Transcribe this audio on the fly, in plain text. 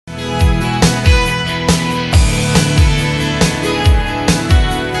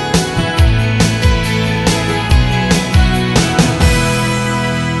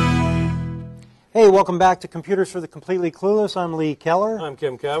welcome back to Computers for the Completely Clueless. I'm Lee Keller. I'm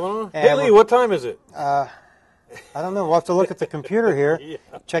Kim Cavanaugh. Hey, Lee, what time is it? I don't know. We'll have to look at the computer here. Yeah.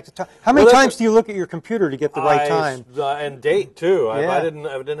 Check the time. How many times do you look at your computer to get the right time? And date, too. Yeah. If I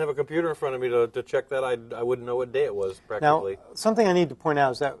didn't have a computer in front of me to check that, I wouldn't know what day it was, practically. Now, something I need to point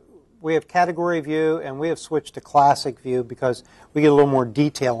out is that we have category view, and we have switched to classic view because we get a little more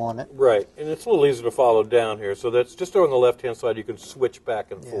detail on it. Right, and it's a little easier to follow down here. So that's just on the left-hand side. You can switch back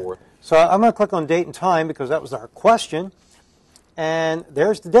and forth. So I'm going to click on date and time because that was our question. And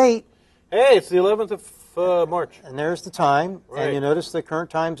there's the date. Hey, it's the 11th of March. And there's the time. Right. And you notice the current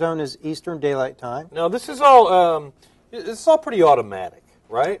time zone is Eastern Daylight Time. Now, this is all it's all pretty automatic,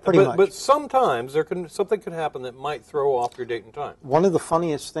 right? Pretty much. But sometimes something could happen that might throw off your date and time. One of the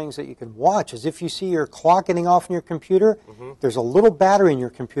funniest things that you can watch is if you see your clock getting off in your computer, there's a little battery in your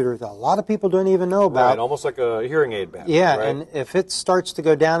computer that a lot of people don't even know about. Right, almost like a hearing aid battery. Yeah, right? and if it starts to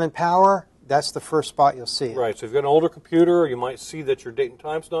go down in power, that's the first spot you'll see it. Right, so if you've got an older computer, you might see that your date and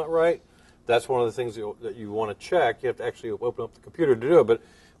time's not right. That's one of the things that you want to check. You have to actually open up the computer to do it,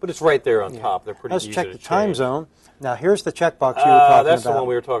 but it's right there on top. They're pretty easy to change. Let's check the time zone. Now, here's the checkbox you were talking about. That's the one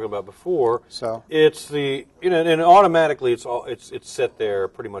we were talking about before. So it's the and automatically it's set there,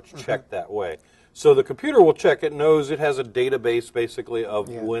 pretty much checked that way. So the computer will check it, knows it has a database basically of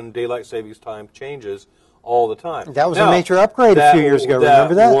when daylight savings time changes all the time. That was a major upgrade a few years ago.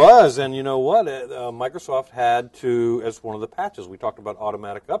 Remember that? That was, and you know what? Microsoft had to, as one of the patches, we talked about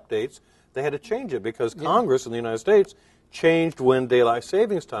automatic updates. They had to change it because Congress in the United States changed when daylight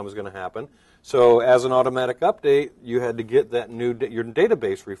savings time was going to happen. So as an automatic update, you had to get that your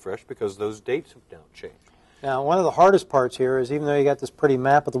database refreshed because those dates have now changed. Now, one of the hardest parts here is even though you got this pretty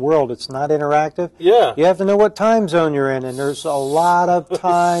map of the world, it's not interactive. Yeah. You have to know what time zone you're in, and there's a lot of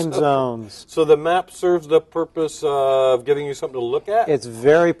time zones. So the map serves the purpose of giving you something to look at? It's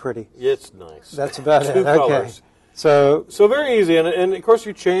very pretty. It's nice. That's about it. Two colors. So very easy, and of course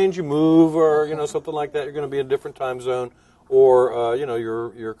you change, you move, or something like that. You're going to be in a different time zone, or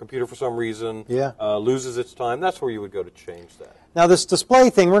your computer for some reason loses its time. That's where you would go to change that. Now this display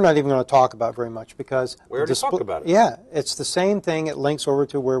thing, we're not even going to talk about very much because we already talked about it. Yeah, it's the same thing. It links over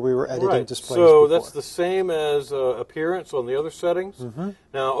to where we were editing displays. So before. That's the same as appearance on the other settings.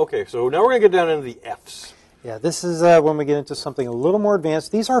 Now, okay, so now we're going to get down into the Fs. Yeah, this is when we get into something a little more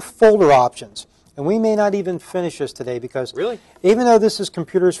advanced. These are folder options. And we may not even finish this today because even though this is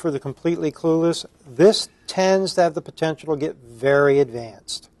Computers for the Completely Clueless, this tends to have the potential to get very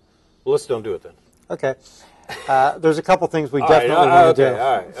advanced. Well, let's don't do it then. Okay. There's a couple things we definitely want to do.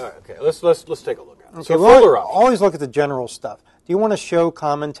 All right. Okay. Let's take a look at it. Okay, So folder options. always look at the general stuff. Do you want to show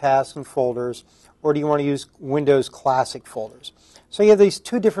common tasks and folders, or do you want to use Windows Classic folders? So you have these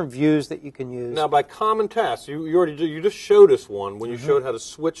two different views that you can use. Now, by common tasks, you just showed us one when you showed how to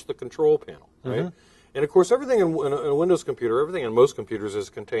switch the control panel, right? And of course, everything in a Windows computer, everything in most computers is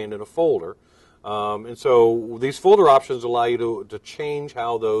contained in a folder, and so these folder options allow you to change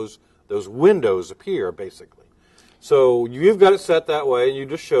how those windows appear, basically. So you've got it set that way, and you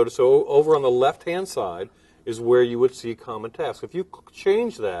just showed it. So over on the left-hand side is where you would see common tasks. If you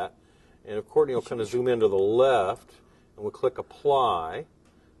change that, and if Courtney will kind of zoom in to the left, and we'll click Apply,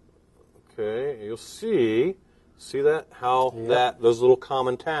 okay, you'll see that? How those little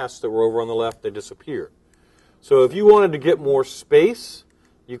common tasks that were over on the left, they disappear. So if you wanted to get more space,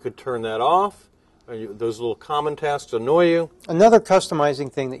 you could turn that off. Those little common tasks annoy you. Another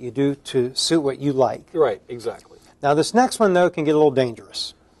customizing thing that you do to suit what you like. Right, exactly. Now this next one, though, can get a little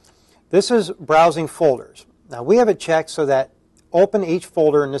dangerous. This is browsing folders. Now we have it checked so that open each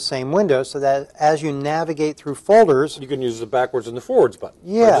folder in the same window so that as you navigate through folders... You can use the backwards and the forwards button.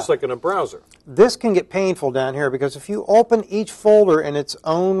 Yeah. Right, just like in a browser. This can get painful down here because if you open each folder in its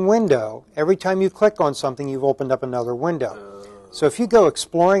own window, every time you click on something, you've opened up another window. So if you go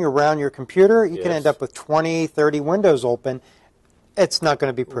exploring around your computer, you can end up with 20, 30 windows open. It's not going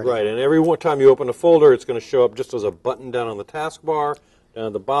to be pretty. Right, and every time you open a folder, it's going to show up just as a button down on the taskbar, down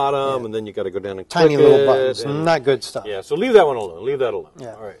at the bottom, and then you got to go down and click Tiny little buttons, not good stuff. Yeah, so leave that one alone. Leave that alone.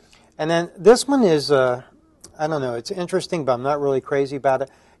 Yeah. All right. And then this one is, I don't know, it's interesting, but I'm not really crazy about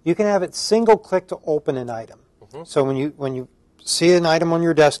it. You can have it single click to open an item. So when you see an item on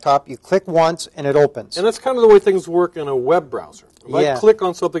your desktop, you click once and it opens. And that's kind of the way things work in a web browser. If I click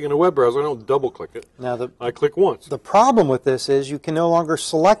on something in a web browser, I don't double click it. Now I click once. The problem with this is you can no longer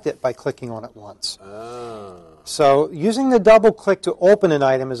select it by clicking on it once. So using the double click to open an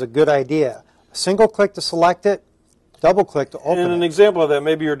item is a good idea. A single click to select it, double click to open it. And an example of that,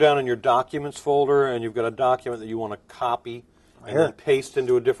 maybe you're down in your documents folder and you've got a document that you want to copy and then paste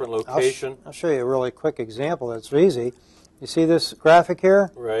into a different location. I'll show you a really quick example that's easy. You see this graphic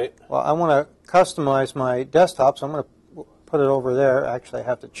here? Right. Well, I want to customize my desktop, so I'm going to put it over there. Actually, I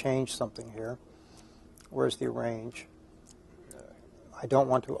have to change something here. Where's the arrange? I don't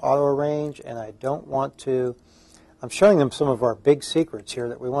want to auto-arrange, and I don't want to... I'm showing them some of our big secrets here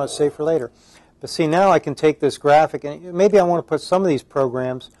that we want to save for later. But see, now I can take this graphic, and maybe I want to put some of these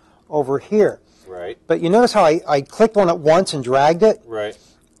programs over here. Right. But you notice how I clicked on it once and dragged it? Right.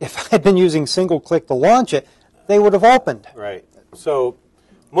 If I had been using single click to launch it, they would have opened. Right. So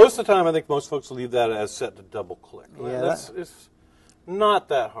most of the time, I think most folks leave that as set to double click. Yeah, it's not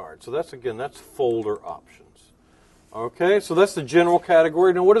that hard. So that's folder options. Okay, so that's the general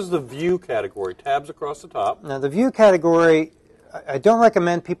category. Now what is the view category? Tabs across the top. Now the view category, I don't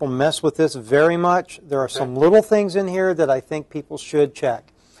recommend people mess with this very much. There are some little things in here that I think people should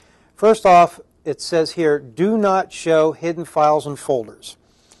check. First off, it says here, do not show hidden files and folders.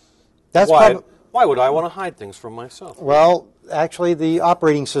 That's why would I want to hide things from myself? Well, actually, the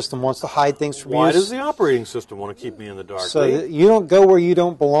operating system wants to hide things from you. Why does the operating system want to keep me in the dark? So that you don't go where you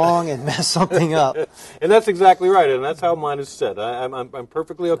don't belong and mess something up. And that's exactly right, and that's how mine is set. I'm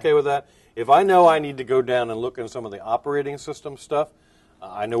perfectly okay with that. If I know I need to go down and look at some of the operating system stuff,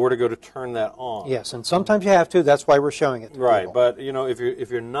 I know where to go to turn that on. Yes, and sometimes you have to. That's why we're showing it to right, people. But you know, if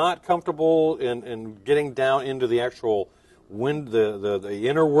you're not comfortable in getting down into the actual the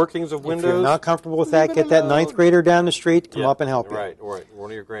inner workings of Windows. If you're not comfortable with that, get that 9th grader down the street to come up and help you. Right,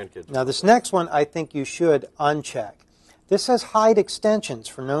 one of your grandkids. Now this next one I think you should uncheck. This says hide extensions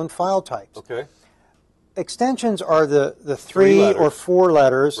for known file types. Okay. Extensions are the 3 or 4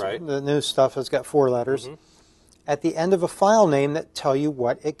 letters. Right. The new stuff has got 4 letters. At the end of a file name that tell you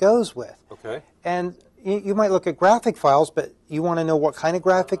what it goes with. Okay. And you might look at graphic files, but you want to know what kind of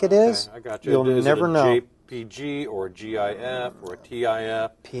graphic it is. I got you. You'll never know. JPG or a GIF or a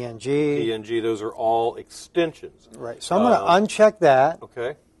TIF, PNG. Those are all extensions. Right. So I'm going to uncheck that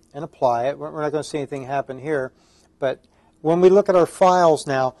okay. and apply it. We're not going to see anything happen here. But when we look at our files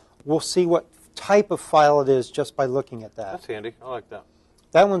now, we'll see what type of file it is just by looking at that. That's handy. I like that.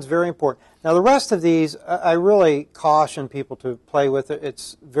 That one's very important. Now the rest of these, I really caution people to play with it.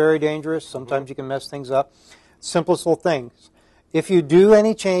 It's very dangerous. Sometimes you can mess things up. Simplest little things. If you do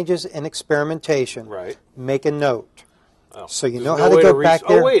any changes in experimentation, make a note. Oh, so you know how to go back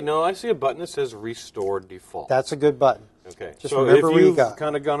there. Oh, wait, no, I see a button that says Restore Default. That's a good button. Okay, Just so remember if where you you've got.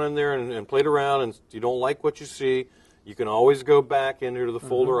 kind of gone in there and played around and you don't like what you see, you can always go back into the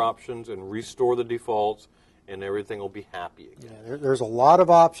folder options and restore the defaults, and everything will be happy again. Yeah, there's a lot of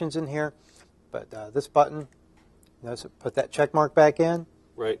options in here, but this button, put that check mark back in.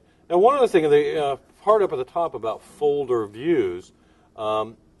 Right. Now, one other thing, the part up at the top about folder views,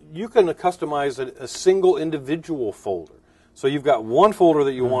 you can customize a single individual folder. So you've got one folder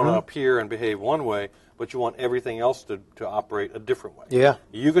that you want to appear and behave one way, but you want everything else to operate a different way. Yeah.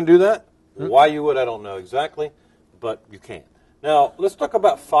 You can do that. Why you would, I don't know exactly, but you can. Now, let's talk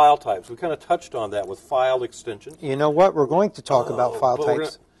about file types. We kind of touched on that with file extensions. You know what? We're going to talk about file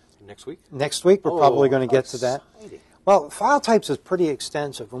types. Next week? Next week, we're probably going to get to that. Well, file types is pretty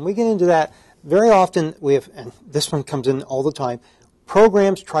extensive. When we get into that, very often we have, and this one comes in all the time,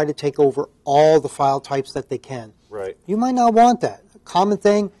 programs try to take over all the file types that they can. Right. You might not want that. Common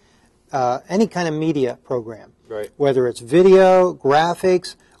thing, any kind of media program, whether it's video,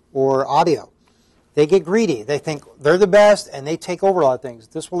 graphics, or audio. They get greedy. They think they're the best, and they take over a lot of things.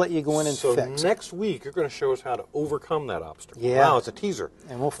 This will let you go in and fix. So next week, you're going to show us how to overcome that obstacle. Yeah. Wow, it's a teaser.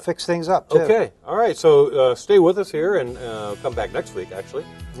 And we'll fix things up, too. Okay. All right. So stay with us here and come back next week, actually.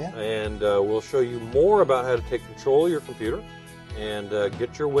 Yeah. And we'll show you more about how to take control of your computer and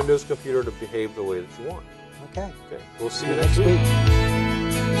get your Windows computer to behave the way that you want. Okay. Okay. We'll see you next week.